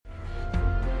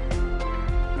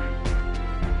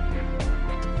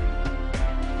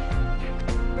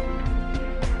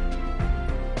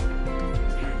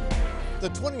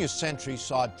20th century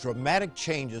saw dramatic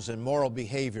changes in moral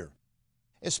behavior,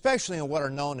 especially in what are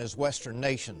known as Western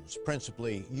nations,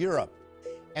 principally Europe,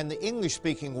 and the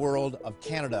English-speaking world of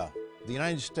Canada, the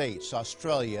United States,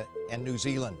 Australia, and New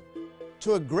Zealand.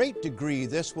 To a great degree,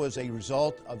 this was a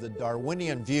result of the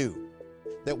Darwinian view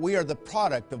that we are the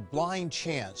product of blind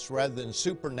chance rather than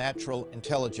supernatural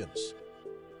intelligence.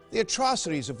 The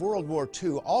atrocities of World War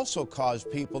II also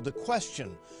caused people to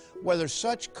question whether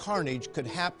such carnage could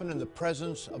happen in the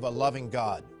presence of a loving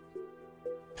God.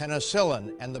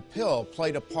 Penicillin and the pill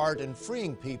played a part in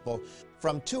freeing people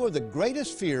from two of the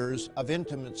greatest fears of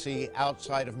intimacy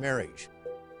outside of marriage: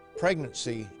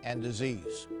 pregnancy and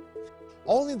disease.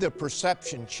 Only the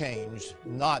perception changed,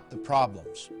 not the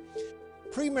problems.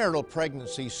 Premarital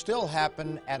pregnancies still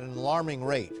happen at an alarming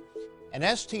rate, and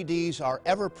STDs are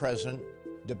ever present,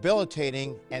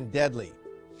 debilitating, and deadly.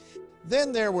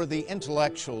 Then there were the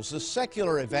intellectuals, the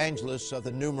secular evangelists of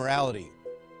the new morality: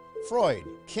 Freud,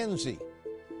 Kinsey,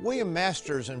 William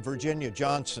Masters and Virginia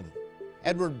Johnson,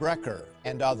 Edward Brecker,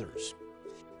 and others.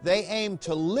 They aimed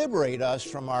to liberate us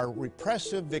from our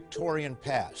repressive Victorian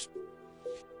past.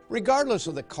 Regardless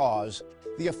of the cause,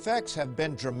 the effects have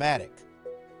been dramatic.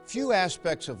 Few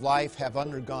aspects of life have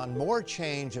undergone more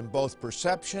change in both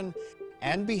perception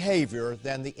and behavior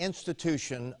than the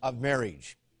institution of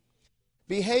marriage.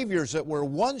 Behaviors that were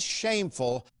once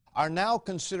shameful are now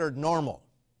considered normal.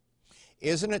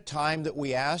 Isn't it time that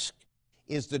we ask,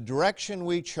 is the direction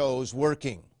we chose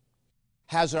working?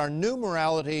 Has our new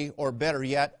morality, or better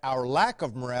yet, our lack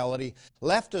of morality,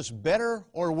 left us better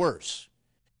or worse?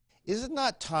 Is it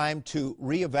not time to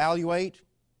reevaluate?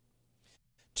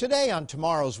 Today on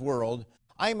Tomorrow's World,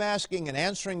 I'm asking and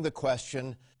answering the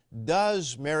question,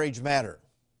 does marriage matter?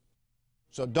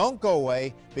 So don't go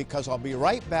away, because I'll be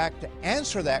right back to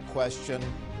answer that question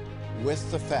with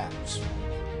the facts.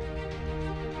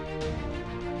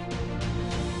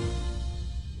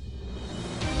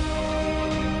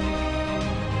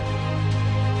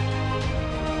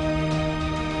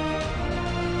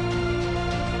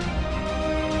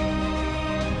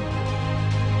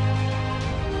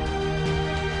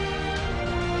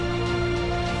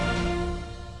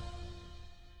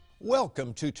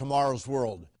 Welcome to Tomorrow's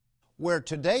World, where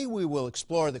today we will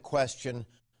explore the question,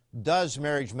 does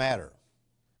marriage matter?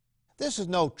 This is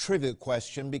no trivial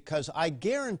question, because I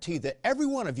guarantee that every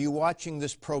one of you watching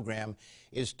this program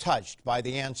is touched by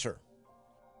the answer.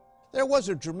 There was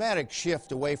a dramatic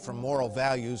shift away from moral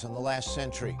values in the last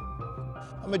century.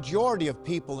 A majority of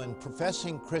people in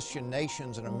professing Christian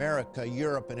nations in America,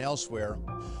 Europe, and elsewhere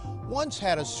once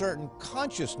had a certain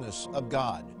consciousness of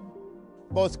God.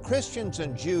 Both Christians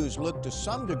and Jews look to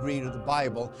some degree to the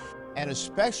Bible, and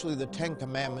especially the Ten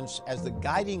Commandments, as the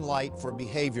guiding light for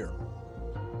behavior.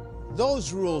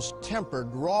 Those rules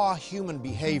tempered raw human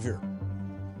behavior.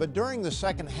 But during the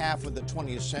second half of the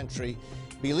 20th century,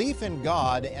 belief in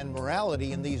God and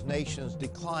morality in these nations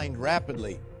declined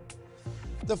rapidly.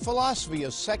 The philosophy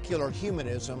of secular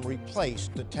humanism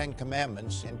replaced the Ten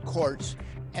Commandments in courts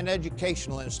and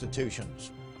educational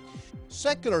institutions.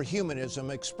 Secular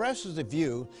humanism expresses the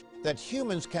view that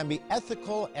humans can be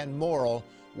ethical and moral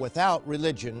without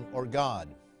religion or God.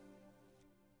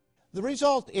 The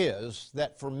result is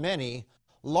that for many,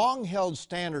 long-held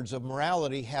standards of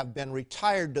morality have been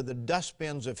retired to the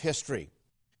dustbins of history.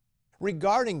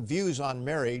 Regarding views on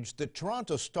marriage, the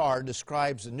Toronto Star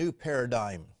describes a new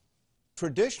paradigm.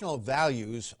 Traditional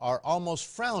values are almost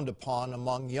frowned upon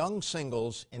among young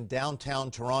singles in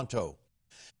downtown Toronto,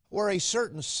 where a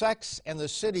certain sex and the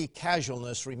city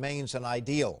casualness remains an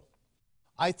ideal.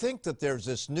 I think that there's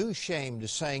this new shame to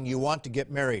saying you want to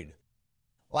get married,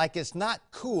 like it's not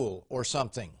cool or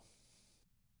something.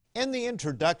 In the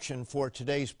introduction for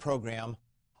today's program,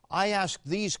 I ask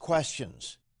these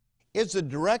questions. Is the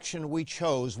direction we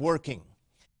chose working?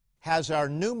 Has our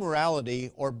new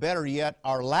morality, or better yet,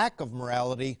 our lack of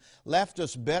morality, left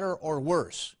us better or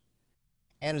worse?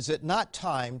 And is it not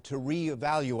time to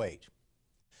reevaluate?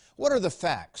 What are the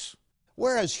facts?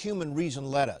 Where has human reason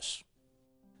led us?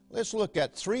 Let's look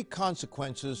at three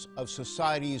consequences of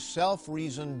society's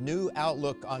self-reasoned new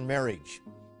outlook on marriage.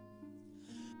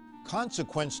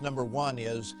 Consequence number one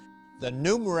is the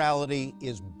new morality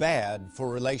is bad for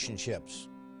relationships.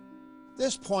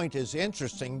 This point is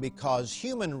interesting because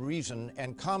human reason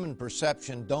and common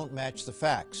perception don't match the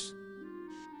facts.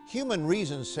 Human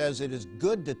reason says it is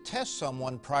good to test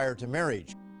someone prior to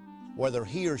marriage, whether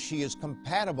he or she is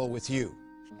compatible with you,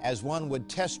 as one would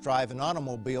test drive an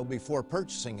automobile before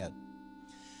purchasing it.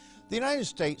 The United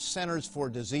States Centers for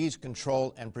Disease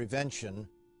Control and Prevention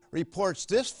reports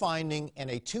this finding in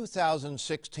a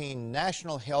 2016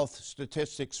 National Health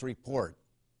Statistics report.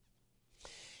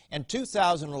 In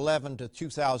 2011 to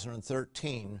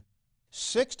 2013,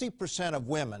 60% of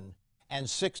women and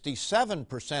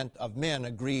 67% of men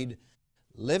agreed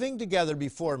living together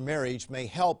before marriage may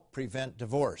help prevent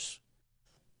divorce.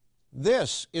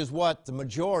 This is what the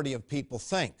majority of people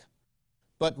think.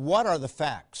 But what are the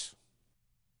facts?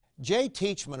 Jay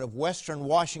Teachman of Western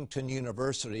Washington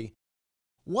University,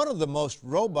 one of the most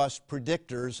robust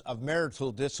predictors of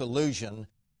marital disillusion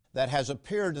that has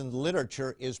appeared in the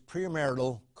literature is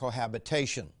premarital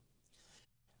cohabitation.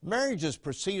 Marriages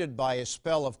preceded by a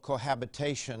spell of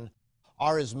cohabitation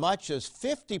are as much as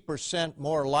 50%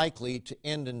 more likely to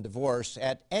end in divorce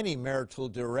at any marital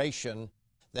duration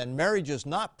than marriages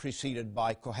not preceded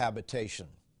by cohabitation.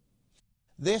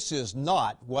 This is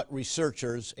not what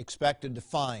researchers expected to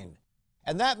find,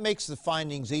 and that makes the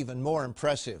findings even more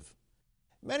impressive.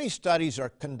 Many studies are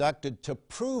conducted to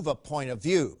prove a point of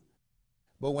view,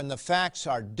 but when the facts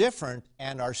are different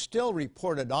and are still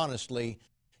reported honestly,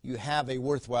 you have a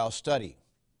worthwhile study.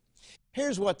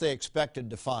 Here's what they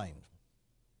expected to find.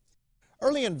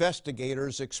 Early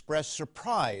investigators expressed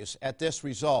surprise at this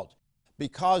result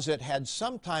because it had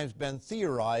sometimes been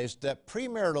theorized that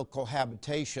premarital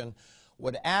cohabitation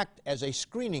would act as a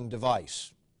screening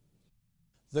device.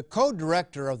 The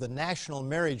co-director of the National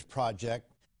Marriage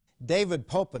Project, David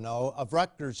Popenoe of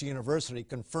Rutgers University,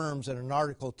 confirms in an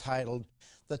article titled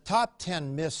 "The Top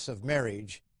 10 Myths of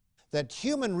Marriage" that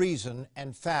human reason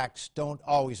and facts don't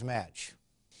always match.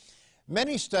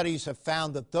 Many studies have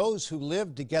found that those who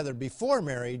live together before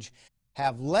marriage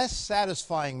have less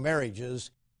satisfying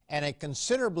marriages and a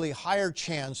considerably higher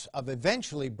chance of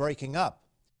eventually breaking up.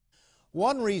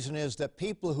 One reason is that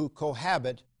people who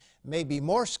cohabit may be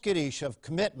more skittish of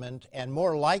commitment and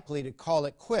more likely to call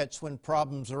it quits when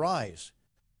problems arise.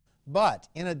 But,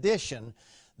 in addition,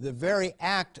 the very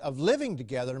act of living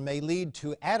together may lead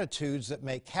to attitudes that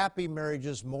make happy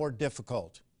marriages more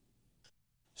difficult.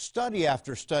 Study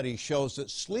after study shows that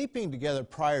sleeping together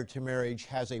prior to marriage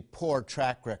has a poor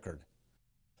track record.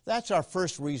 That's our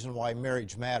first reason why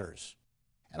marriage matters.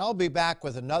 And I'll be back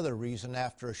with another reason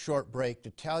after a short break to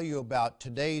tell you about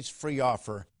today's free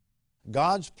offer,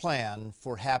 God's Plan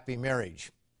for Happy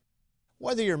Marriage.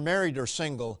 Whether you're married or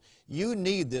single, you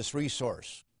need this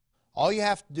resource. All you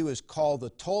have to do is call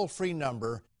the toll-free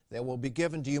number that will be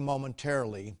given to you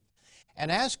momentarily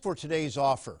and ask for today's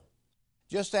offer.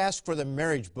 Just ask for the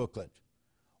marriage booklet,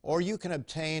 or you can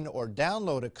obtain or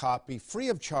download a copy free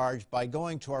of charge by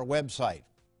going to our website.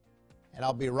 And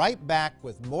I'll be right back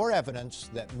with more evidence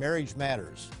that marriage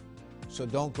matters. So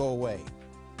don't go away.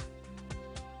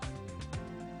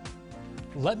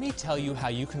 Let me tell you how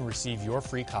you can receive your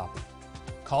free copy.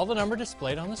 Call the number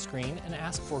displayed on the screen and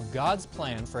ask for God's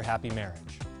Plan for Happy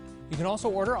Marriage. You can also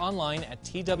order online at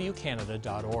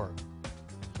twcanada.org.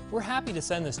 We're happy to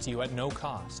send this to you at no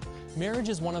cost. Marriage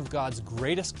is one of God's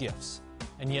greatest gifts,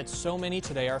 and yet so many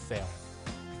today are failing.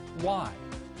 Why?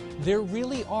 There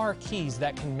really are keys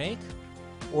that can make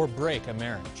or break a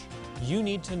marriage. You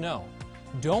need to know.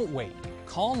 Don't wait.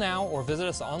 Call now or visit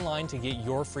us online to get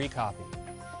your free copy.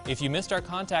 If you missed our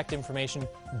contact information,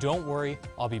 don't worry,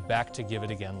 I'll be back to give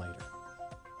it again later.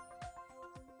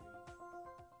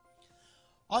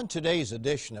 On today's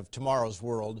edition of Tomorrow's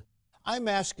World, I'm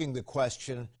asking the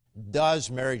question, does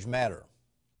marriage matter?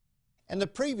 In the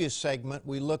previous segment,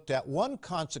 we looked at one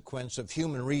consequence of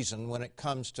human reason when it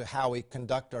comes to how we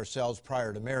conduct ourselves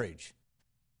prior to marriage.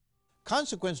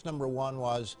 Consequence number one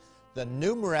was the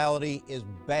new morality is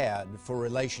bad for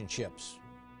relationships.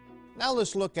 Now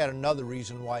let's look at another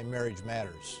reason why marriage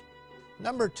matters.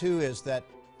 Number two is that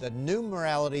the new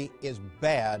morality is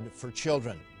bad for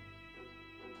children.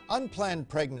 Unplanned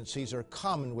pregnancies are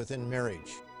common within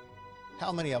marriage.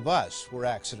 How many of us were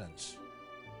accidents?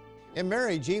 In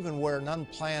marriage, even where an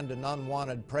unplanned and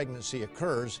unwanted pregnancy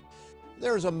occurs,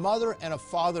 there is a mother and a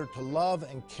father to love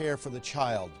and care for the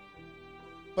child.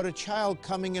 But a child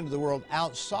coming into the world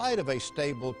outside of a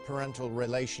stable parental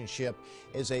relationship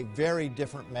is a very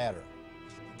different matter.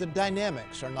 The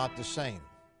dynamics are not the same.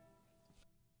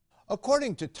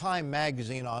 According to Time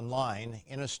Magazine Online,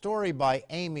 in a story by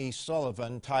Amy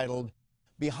Sullivan titled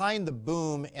 "Behind the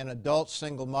Boom in Adult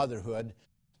Single Motherhood,"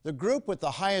 the group with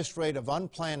the highest rate of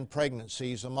unplanned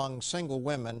pregnancies among single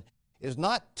women is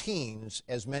not teens,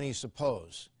 as many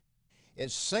suppose.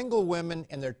 It's single women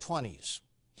in their 20s.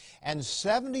 And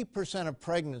 70% of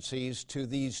pregnancies to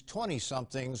these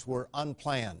 20-somethings were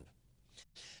unplanned.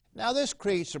 Now, this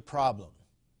creates a problem.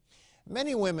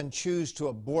 Many women choose to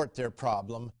abort their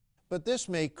problem, but this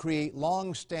may create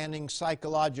long-standing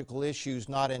psychological issues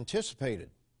not anticipated.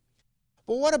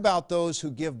 But what about those who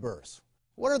give birth?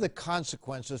 What are the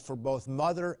consequences for both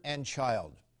mother and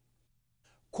child?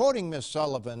 Quoting Ms.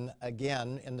 Sullivan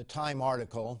again in the Time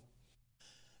article,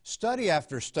 study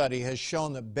after study has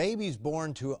shown that babies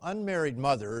born to unmarried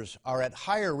mothers are at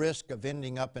higher risk of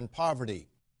ending up in poverty,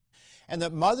 and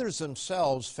that mothers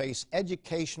themselves face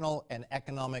educational and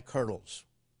economic hurdles.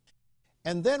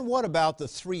 And then what about the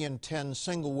 3 in 10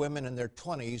 single women in their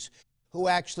 20s who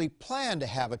actually plan to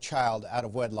have a child out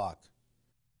of wedlock?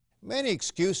 Many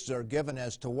excuses are given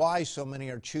as to why so many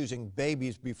are choosing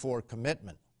babies before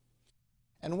commitment.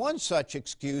 And one such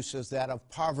excuse is that of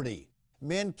poverty.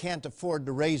 Men can't afford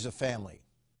to raise a family.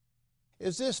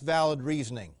 Is this valid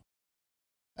reasoning?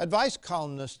 Advice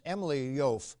columnist Emily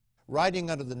Yoff, writing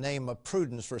under the name of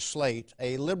Prudence for Slate,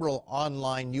 a liberal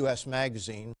online U.S.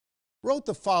 magazine, wrote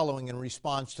the following in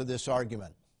response to this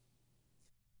argument.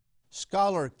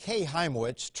 Scholar Kay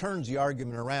Heimowitz turns the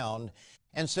argument around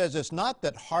and says it's not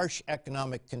that harsh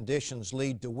economic conditions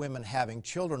lead to women having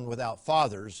children without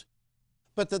fathers,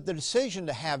 but that the decision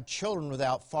to have children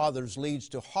without fathers leads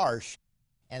to harsh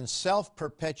and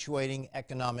self-perpetuating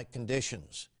economic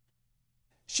conditions.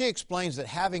 She explains that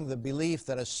having the belief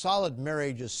that a solid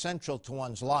marriage is central to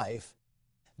one's life,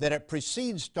 that it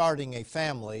precedes starting a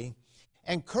family,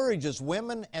 encourages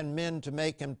women and men to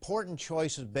make important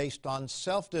choices based on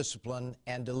self-discipline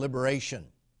and deliberation.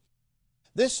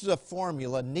 This is a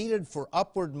formula needed for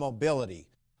upward mobility,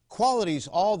 qualities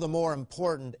all the more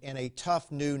important in a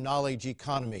tough new knowledge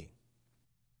economy.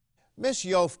 Ms.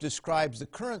 Yoff describes the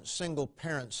current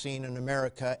single-parent scene in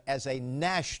America as a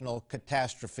national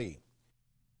catastrophe.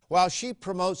 While she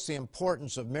promotes the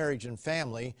importance of marriage and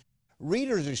family,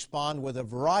 readers respond with a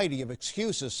variety of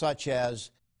excuses such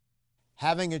as,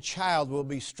 having a child will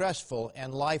be stressful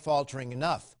and life-altering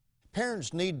enough.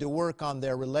 Parents need to work on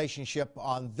their relationship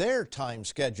on their time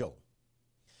schedule.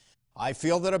 I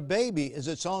feel that a baby is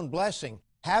its own blessing.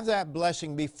 Have that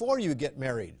blessing before you get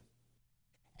married.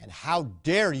 And how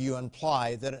dare you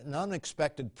imply that an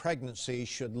unexpected pregnancy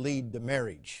should lead to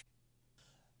marriage?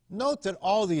 Note that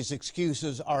all these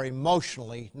excuses are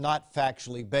emotionally, not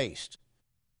factually based.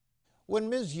 When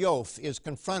Ms. Yoff is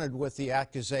confronted with the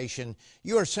accusation,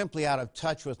 "You are simply out of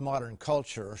touch with modern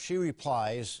culture," she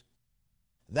replies,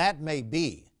 "That may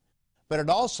be, but it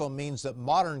also means that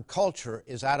modern culture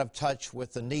is out of touch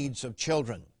with the needs of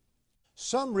children."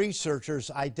 Some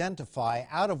researchers identify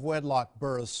out-of-wedlock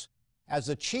births as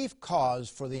the chief cause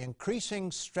for the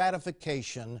increasing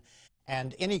stratification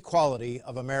and inequality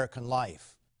of American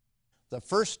life, the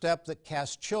first step that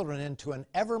casts children into an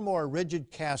ever more rigid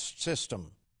caste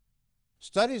system.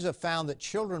 Studies have found that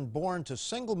children born to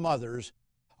single mothers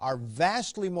are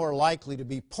vastly more likely to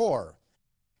be poor,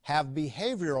 have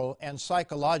behavioral and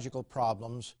psychological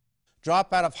problems,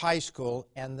 drop out of high school,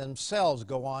 and themselves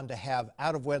go on to have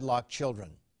out-of-wedlock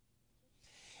children.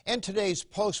 In today's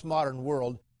postmodern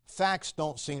world, facts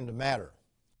don't seem to matter.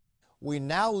 We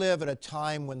now live at a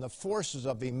time when the forces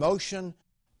of emotion,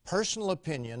 personal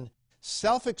opinion,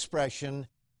 self-expression,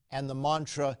 and the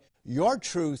mantra, "Your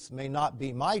truth may not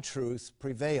be my truth,"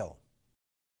 prevail.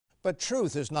 But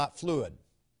truth is not fluid.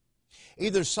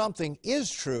 Either something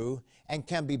is true and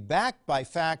can be backed by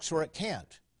facts, or it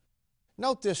can't.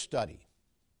 Note this study.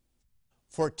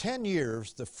 For 10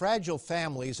 years, the Fragile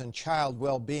Families and Child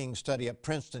Well-Being Study at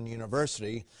Princeton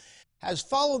University has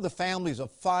followed the families of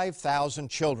 5,000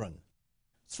 children,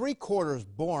 3/4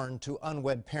 born to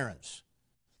unwed parents.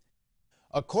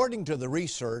 According to the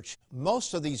research,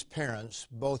 most of these parents,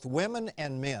 both women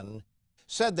and men,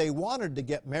 said they wanted to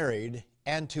get married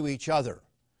and to each other.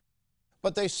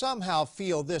 But they somehow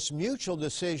feel this mutual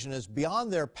decision is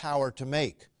beyond their power to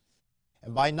make.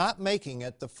 And by not making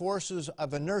it, the forces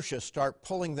of inertia start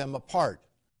pulling them apart.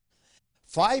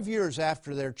 5 years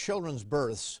after their children's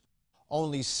births,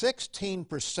 only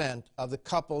 16% of the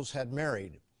couples had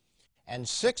married, and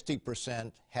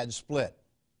 60% had split.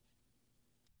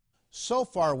 So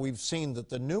far, we've seen that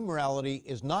the new morality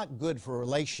is not good for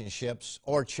relationships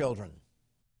or children.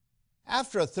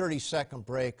 After a 30-second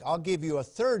break, I'll give you a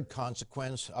third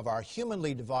consequence of our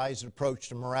humanly devised approach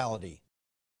to morality.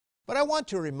 But I want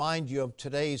to remind you of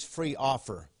today's free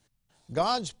offer,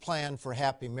 God's Plan for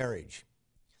Happy Marriage.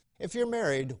 If you're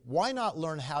married, why not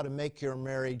learn how to make your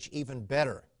marriage even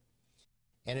better?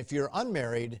 And if you're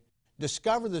unmarried,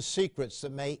 discover the secrets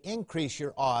that may increase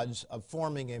your odds of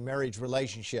forming a marriage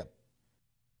relationship.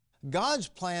 God's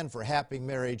Plan for Happy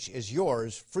Marriage is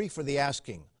yours, free for the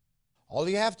asking. All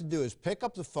you have to do is pick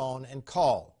up the phone and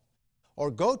call,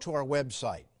 or go to our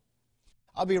website.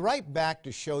 I'll be right back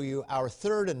to show you our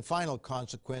third and final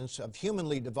consequence of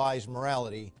humanly devised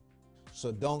morality,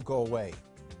 so don't go away.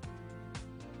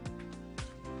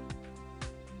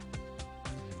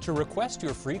 To request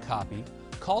your free copy,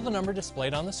 Call the number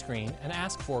displayed on the screen and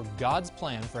ask for God's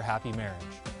Plan for Happy Marriage.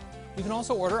 You can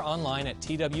also order online at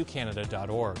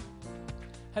twcanada.org.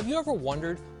 Have you ever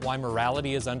wondered why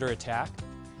morality is under attack?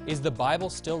 Is the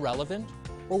Bible still relevant?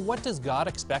 Or what does God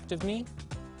expect of me?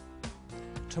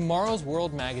 Tomorrow's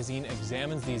World magazine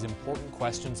examines these important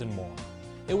questions and more.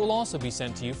 It will also be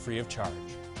sent to you free of charge.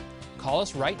 Call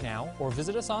us right now or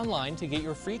visit us online to get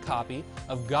your free copy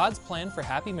of God's Plan for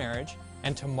Happy Marriage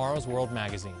and Tomorrow's World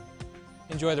magazine.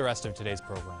 Enjoy the rest of today's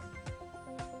program.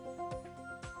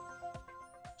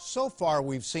 So far,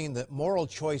 we've seen that moral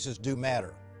choices do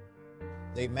matter.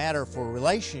 They matter for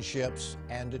relationships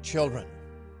and to children.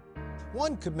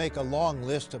 One could make a long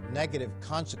list of negative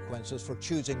consequences for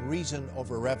choosing reason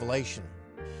over revelation.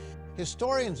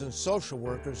 Historians and social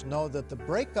workers know that the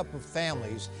breakup of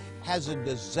families has a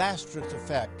disastrous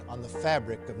effect on the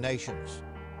fabric of nations.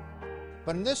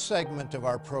 But in this segment of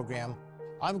our program,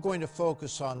 I'm going to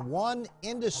focus on one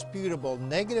indisputable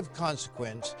negative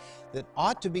consequence that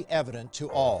ought to be evident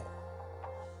to all: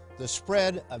 the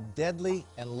spread of deadly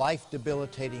and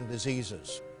life-debilitating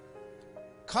diseases.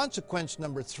 Consequence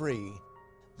number 3,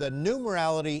 the new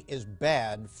morality is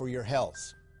bad for your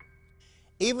health.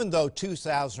 Even though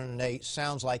 2008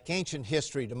 sounds like ancient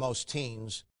history to most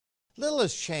teens, little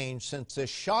has changed since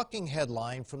this shocking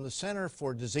headline from the Center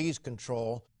for Disease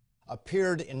Control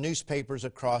appeared in newspapers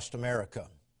across America.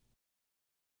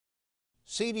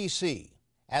 CDC,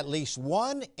 at least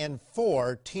 1 in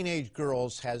 4 teenage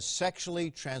girls has sexually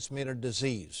transmitted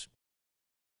disease.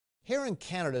 Here in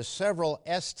Canada, several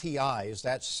STIs,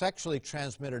 that's sexually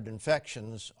transmitted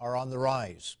infections, are on the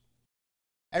rise.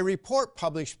 A report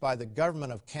published by the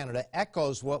Government of Canada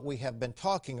echoes what we have been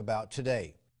talking about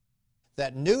today,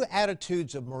 that new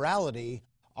attitudes of morality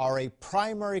are a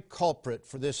primary culprit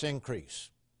for this increase.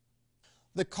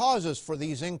 The causes for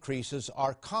these increases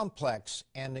are complex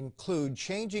and include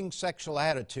changing sexual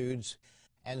attitudes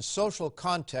and social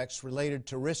contexts related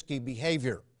to risky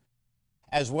behavior,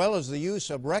 as well as the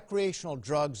use of recreational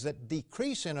drugs that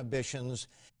decrease inhibitions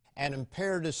and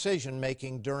impair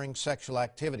decision-making during sexual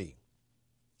activity.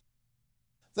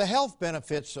 The health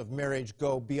benefits of marriage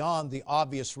go beyond the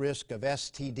obvious risk of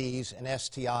STDs and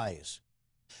STIs.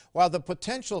 While the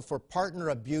potential for partner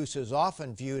abuse is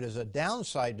often viewed as a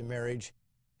downside to marriage,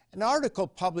 an article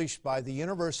published by the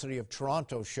University of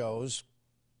Toronto shows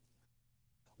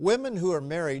women who are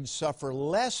married suffer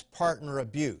less partner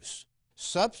abuse,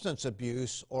 substance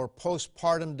abuse, or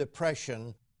postpartum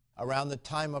depression around the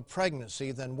time of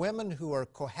pregnancy than women who are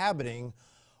cohabiting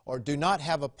or do not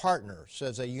have a partner,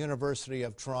 says a University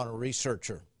of Toronto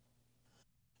researcher.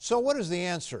 So what is the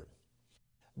answer?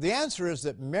 The answer is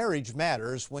that marriage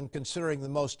matters when considering the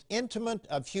most intimate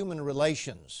of human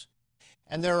relations,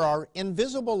 and there are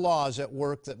invisible laws at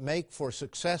work that make for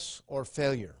success or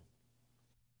failure.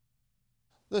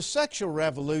 The sexual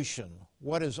revolution,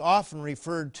 what is often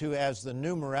referred to as the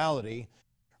new morality,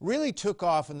 really took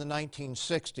off in the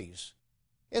 1960s.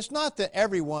 It's not that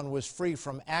everyone was free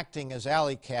from acting as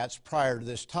alley cats prior to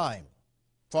this time.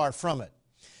 Far from it.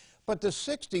 But the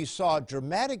 60s saw a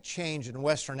dramatic change in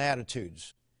Western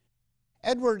attitudes.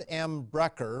 Edward M.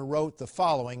 Brucker wrote the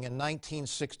following in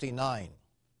 1969.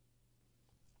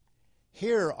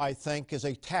 Here, I think, is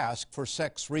a task for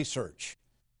sex research: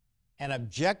 an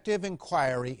objective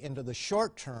inquiry into the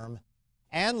short-term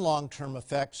and long-term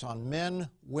effects on men,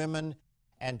 women,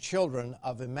 and children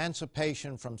of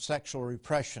emancipation from sexual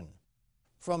repression,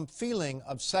 from feeling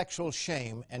of sexual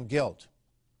shame and guilt.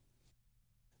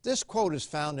 This quote is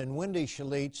found in Wendy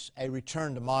Shalit's A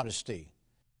Return to Modesty.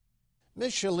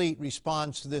 Ms. Shalit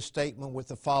responds to this statement with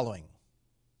the following: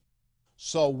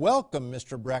 "So welcome,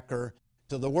 Mr. Brucker,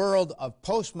 to the world of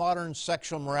postmodern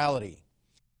sexual morality.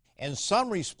 In some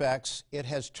respects, it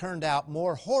has turned out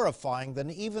more horrifying than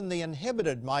even the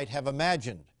inhibited might have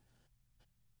imagined.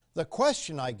 The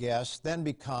question, I guess, then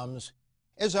becomes,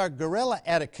 is our guerrilla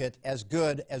etiquette as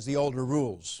good as the older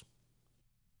rules?"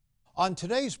 On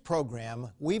today's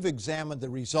program, we've examined the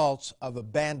results of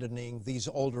abandoning these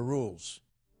older rules.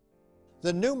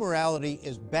 The new morality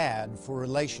is bad for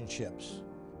relationships.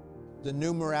 The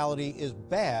new morality is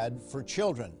bad for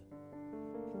children.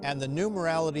 And the new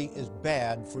morality is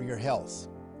bad for your health.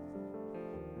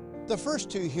 The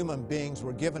first 2 human beings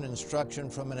were given instruction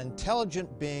from an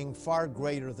intelligent being far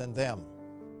greater than them.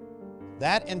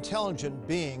 That intelligent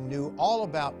being knew all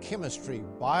about chemistry,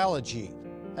 biology,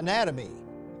 anatomy,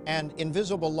 and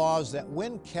invisible laws that,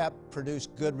 when kept, produce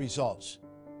good results,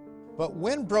 but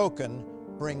when broken,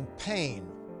 bring pain,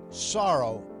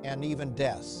 sorrow, and even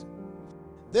death.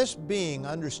 This being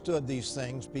understood these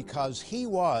things because he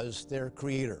was their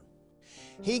creator.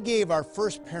 He gave our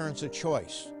first parents a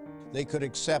choice. They could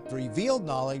accept revealed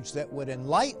knowledge that would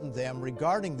enlighten them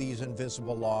regarding these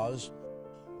invisible laws,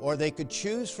 or they could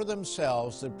choose for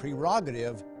themselves the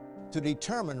prerogative to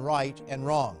determine right and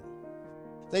wrong.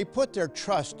 They put their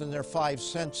trust in their five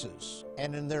senses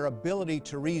and in their ability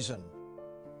to reason,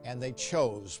 and they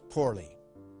chose poorly.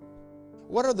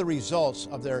 What are the results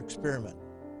of their experiment?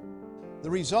 The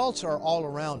results are all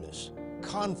around us: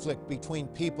 conflict between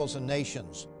peoples and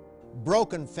nations,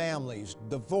 broken families,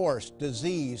 divorce,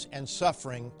 disease, and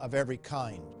suffering of every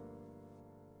kind.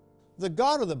 The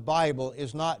God of the Bible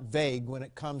is not vague when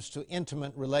it comes to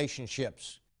intimate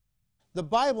relationships. The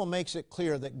Bible makes it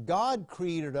clear that God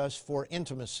created us for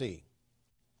intimacy.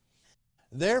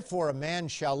 Therefore, a man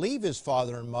shall leave his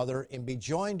father and mother and be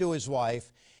joined to his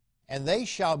wife, and they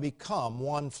shall become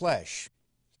one flesh.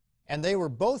 And they were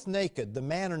both naked, the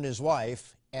man and his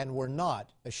wife, and were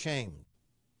not ashamed.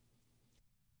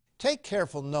 Take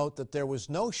careful note that there was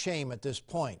no shame at this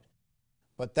point,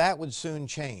 but that would soon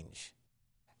change.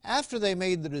 After they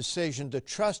made the decision to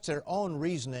trust their own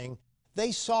reasoning,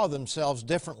 they saw themselves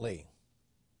differently.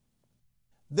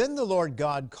 Then the Lord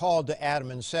God called to Adam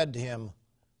and said to him,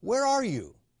 "Where are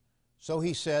you?" So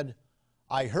he said,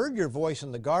 "I heard your voice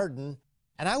in the garden,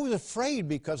 and I was afraid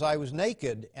because I was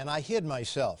naked, and I hid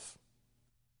myself."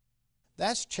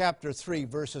 That's chapter 3,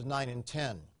 verses 9 and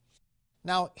 10.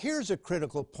 Now, here's a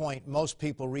critical point most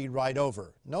people read right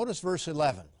over. Notice verse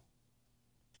 11.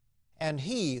 And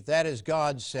he, that is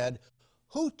God, said,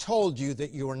 "Who told you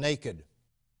that you were naked?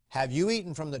 Have you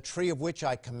eaten from the tree of which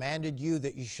I commanded you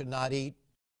that you should not eat?"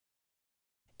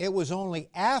 It was only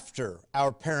after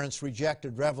our parents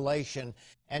rejected revelation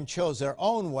and chose their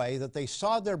own way that they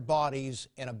saw their bodies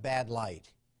in a bad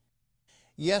light.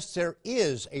 Yes, there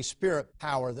is a spirit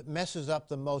power that messes up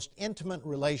the most intimate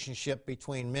relationship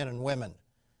between men and women,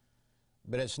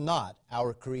 but it's not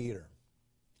our Creator.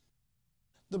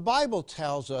 The Bible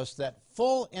tells us that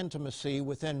full intimacy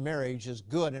within marriage is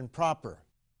good and proper.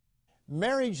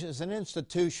 Marriage is an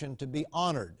institution to be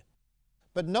honored,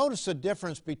 but notice the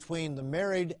difference between the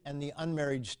married and the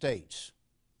unmarried states.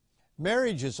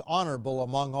 Marriage is honorable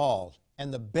among all,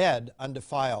 and the bed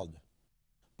undefiled.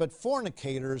 But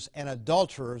fornicators and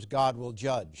adulterers God will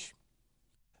judge.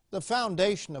 The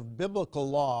foundation of biblical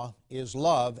law is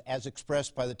love as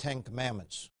expressed by the Ten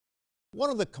Commandments. One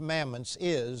of the commandments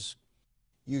is,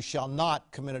 "You shall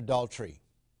not commit adultery."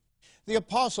 The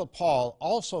Apostle Paul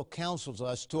also counsels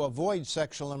us to avoid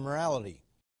sexual immorality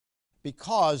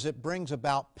because it brings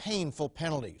about painful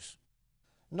penalties.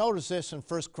 Notice this in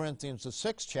 1 Corinthians, the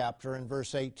 6th chapter, and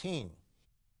verse 18.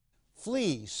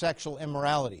 Flee sexual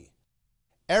immorality.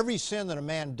 Every sin that a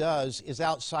man does is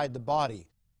outside the body,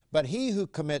 but he who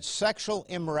commits sexual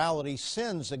immorality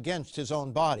sins against his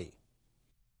own body.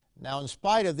 Now, in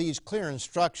spite of these clear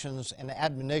instructions and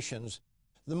admonitions,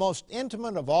 the most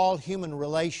intimate of all human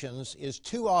relations is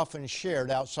too often shared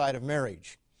outside of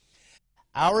marriage.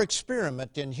 Our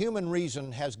experiment in human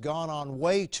reason has gone on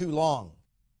way too long.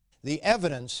 The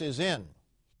evidence is in.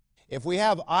 If we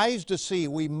have eyes to see,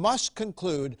 we must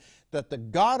conclude that the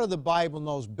God of the Bible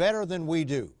knows better than we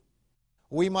do.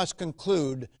 We must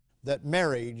conclude that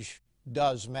marriage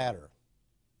does matter.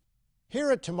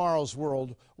 Here at Tomorrow's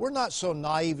World, we're not so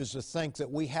naive as to think that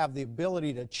we have the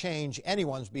ability to change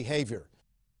anyone's behavior.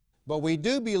 But we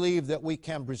do believe that we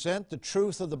can present the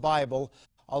truth of the Bible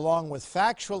along with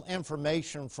factual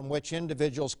information from which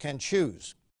individuals can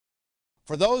choose.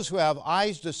 For those who have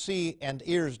eyes to see and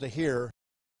ears to hear,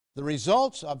 the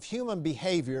results of human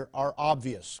behavior are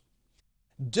obvious.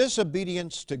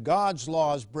 Disobedience to God's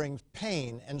laws brings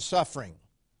pain and suffering.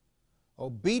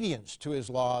 Obedience to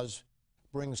His laws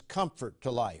brings comfort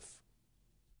to life.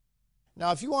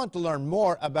 Now, if you want to learn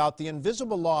more about the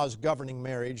invisible laws governing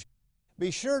marriage,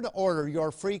 be sure to order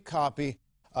your free copy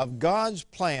of God's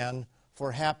Plan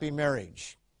for Happy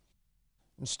Marriage.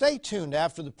 And stay tuned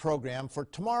after the program for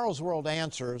Tomorrow's World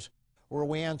Answers, where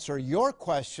we answer your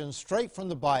questions straight from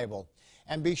the Bible.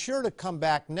 And be sure to come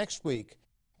back next week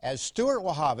as Stuart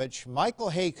Wachowicz, Michael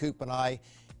Haycoop, and I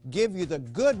give you the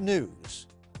good news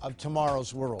of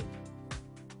Tomorrow's World.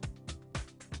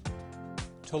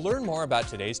 To learn more about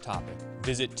today's topic,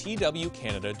 visit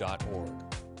twcanada.org.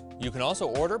 You can also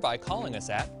order by calling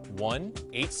us at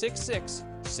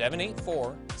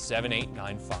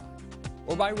 1-866-784-7895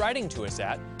 or by writing to us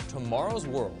at Tomorrow's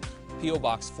World, P.O.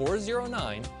 Box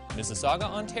 409, Mississauga,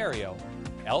 Ontario,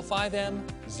 L5M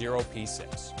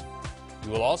 0P6.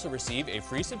 You will also receive a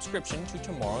free subscription to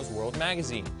Tomorrow's World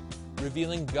magazine,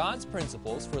 revealing God's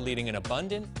principles for leading an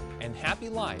abundant and happy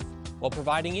life while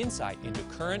providing insight into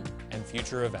current and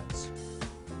future events.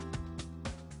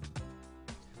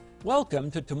 Welcome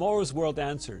to Tomorrow's World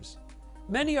Answers.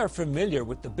 Many are familiar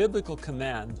with the biblical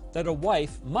command that a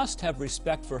wife must have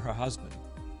respect for her husband.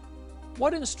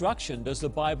 What instruction does the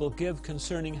Bible give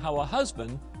concerning how a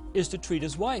husband is to treat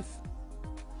his wife?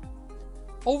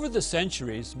 Over the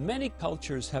centuries, many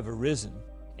cultures have arisen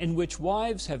in which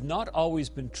wives have not always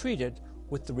been treated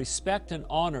with the respect and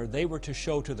honor they were to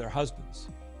show to their husbands.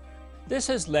 This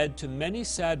has led to many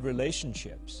sad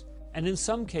relationships, and in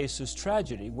some cases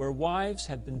tragedy, where wives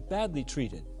have been badly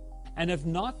treated and have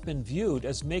not been viewed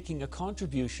as making a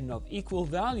contribution of equal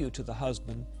value to the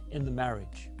husband in the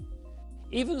marriage.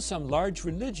 Even some large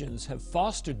religions have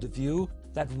fostered the view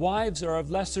that wives are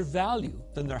of lesser value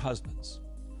than their husbands.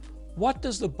 What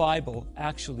does the Bible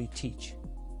actually teach?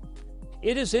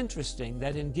 It is interesting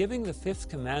that in giving the fifth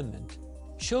commandment,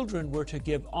 children were to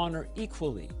give honor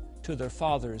equally to their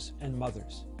fathers and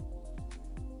mothers.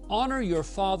 Honor your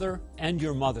father and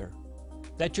your mother,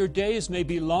 that your days may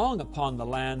be long upon the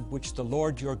land which the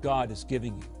Lord your God is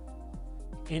giving you.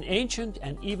 In ancient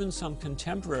and even some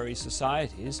contemporary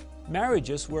societies,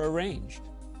 marriages were arranged.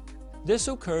 This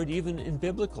occurred even in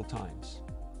biblical times.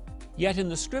 Yet in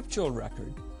the scriptural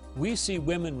record, we see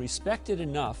women respected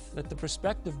enough that the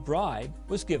prospective bride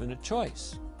was given a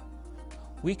choice.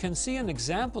 We can see an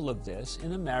example of this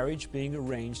in a marriage being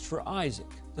arranged for Isaac,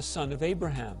 the son of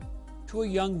Abraham, to a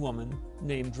young woman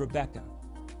named Rebekah.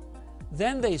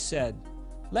 Then they said,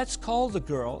 "Let's call the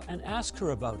girl and ask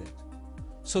her about it."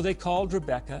 So they called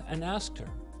Rebekah and asked her,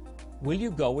 "Will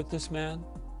you go with this man?"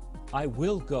 "I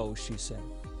will go," she said.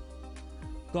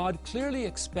 God clearly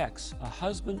expects a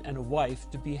husband and a wife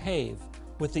to behave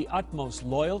with the utmost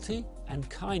loyalty and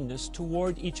kindness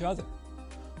toward each other.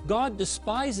 God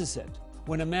despises it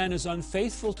when a man is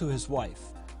unfaithful to his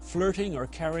wife, flirting or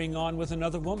carrying on with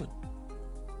another woman.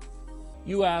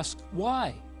 You ask,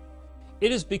 why?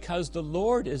 It is because the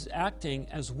Lord is acting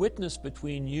as witness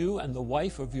between you and the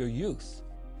wife of your youth,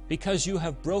 because you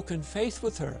have broken faith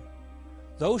with her,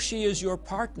 though she is your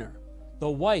partner, the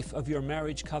wife of your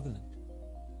marriage covenant.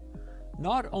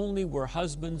 Not only were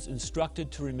husbands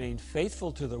instructed to remain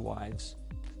faithful to their wives,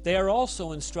 they are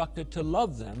also instructed to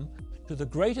love them to the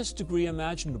greatest degree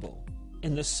imaginable,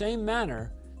 in the same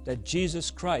manner that Jesus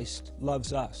Christ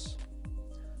loves us.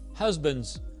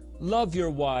 Husbands, love your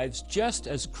wives just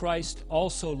as Christ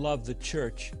also loved the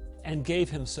church and gave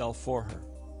himself for her.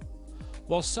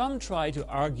 While some try to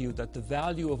argue that the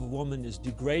value of a woman is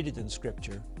degraded in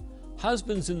Scripture,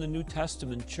 husbands in the New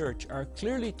Testament church are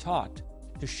clearly taught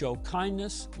to show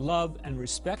kindness, love, and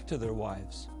respect to their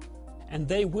wives, and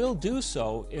they will do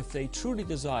so if they truly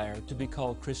desire to be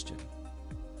called Christian.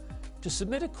 To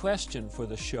submit a question for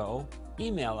the show,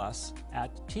 email us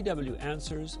at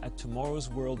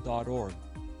twanswers@tomorrowsworld.org.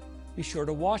 Be sure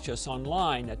to watch us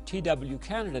online at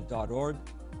twcanada.org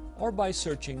or by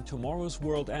searching Tomorrow's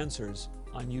World Answers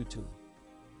on YouTube.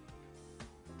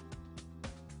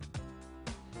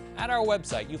 At our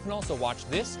website, you can also watch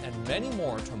this and many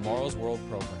more Tomorrow's World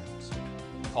programs.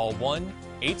 Call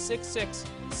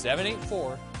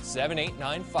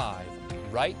 1-866-784-7895,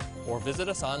 write, or visit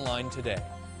us online today.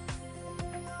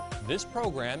 This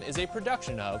program is a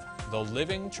production of The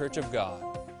Living Church of God.